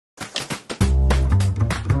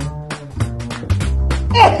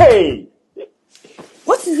Hey!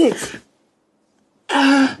 What is it?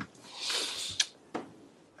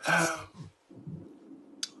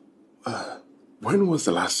 When was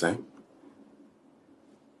the last time?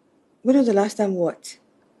 When was the last time what?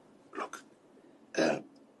 Look,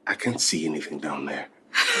 I can't see anything down there.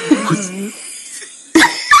 So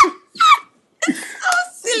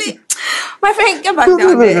silly. My friend, get back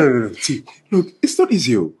down there. No. See, look, it's not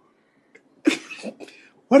easy.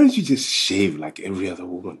 Why don't you just shave like every other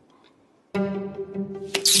woman?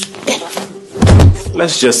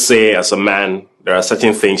 Let's just say, as a man, there are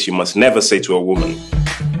certain things you must never say to a woman.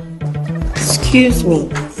 Excuse me.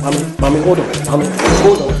 Mommy, hold on. Mommy,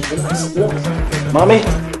 hold on. Relax. Mommy.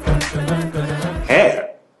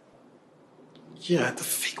 Hair. Yeah, the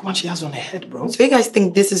fake one she has on her head, bro. So you guys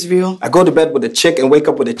think this is real? I go to bed with a chick and wake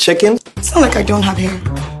up with a chicken? It's not like I don't have hair.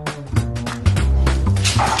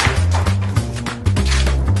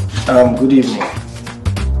 Good evening.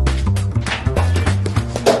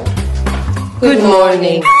 Good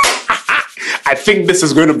morning. I think this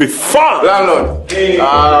is going to be fun. Landlord. Hey.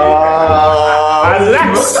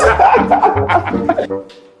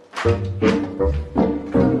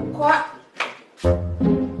 What?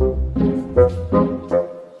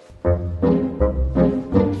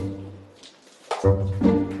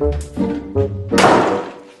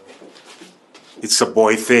 It's a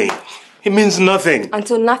boy thing. It means nothing.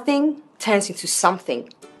 Until nothing turns into something.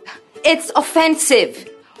 It's offensive.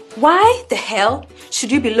 Why the hell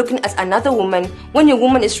should you be looking at another woman when your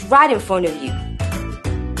woman is right in front of you?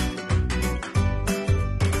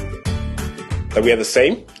 That we are the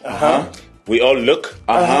same? We all look?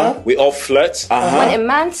 We all flirt? When a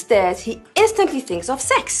man stares, he instantly thinks of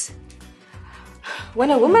sex.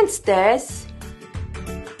 When a woman stares,